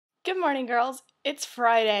Good morning, girls. It's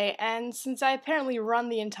Friday, and since I apparently run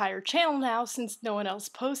the entire channel now since no one else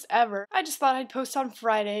posts ever, I just thought I'd post on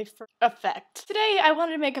Friday for effect. Today, I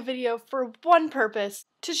wanted to make a video for one purpose,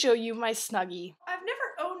 to show you my Snuggie. I've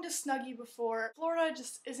never owned a Snuggie before. Florida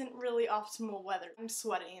just isn't really optimal weather. I'm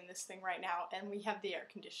sweating in this thing right now, and we have the air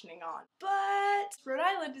conditioning on. But Rhode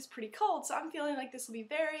Island is pretty cold, so I'm feeling like this will be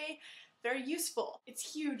very useful.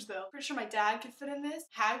 It's huge though. Pretty sure my dad could fit in this.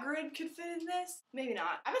 Hagrid could fit in this. Maybe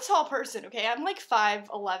not. I'm a tall person, okay? I'm like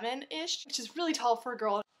 5'11"-ish, which is really tall for a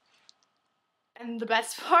girl. And the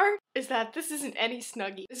best part is that this isn't any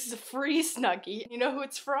Snuggie. This is a free Snuggie. You know who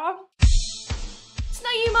it's from?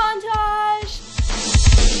 Snuggie montage!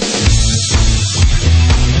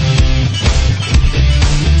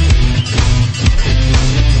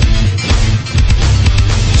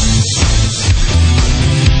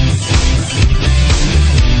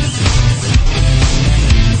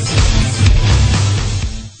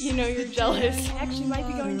 You're jealous. I actually might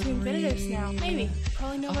be going to Infinitives now. Maybe.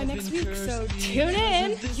 Probably know by next week, so tune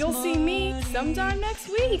in. You'll see me sometime next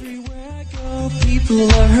week. People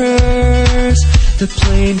are hurt. The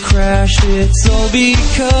plane crashed. It's all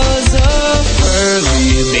because of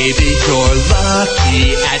early. Maybe you're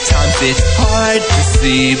lucky. At times it's hard to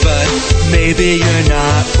see, but maybe you're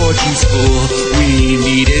not boarding school. We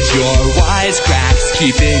needed your wisecracks,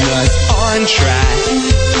 keeping us on track.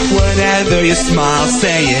 Whenever you smile,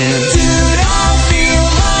 saying, dude, I'll be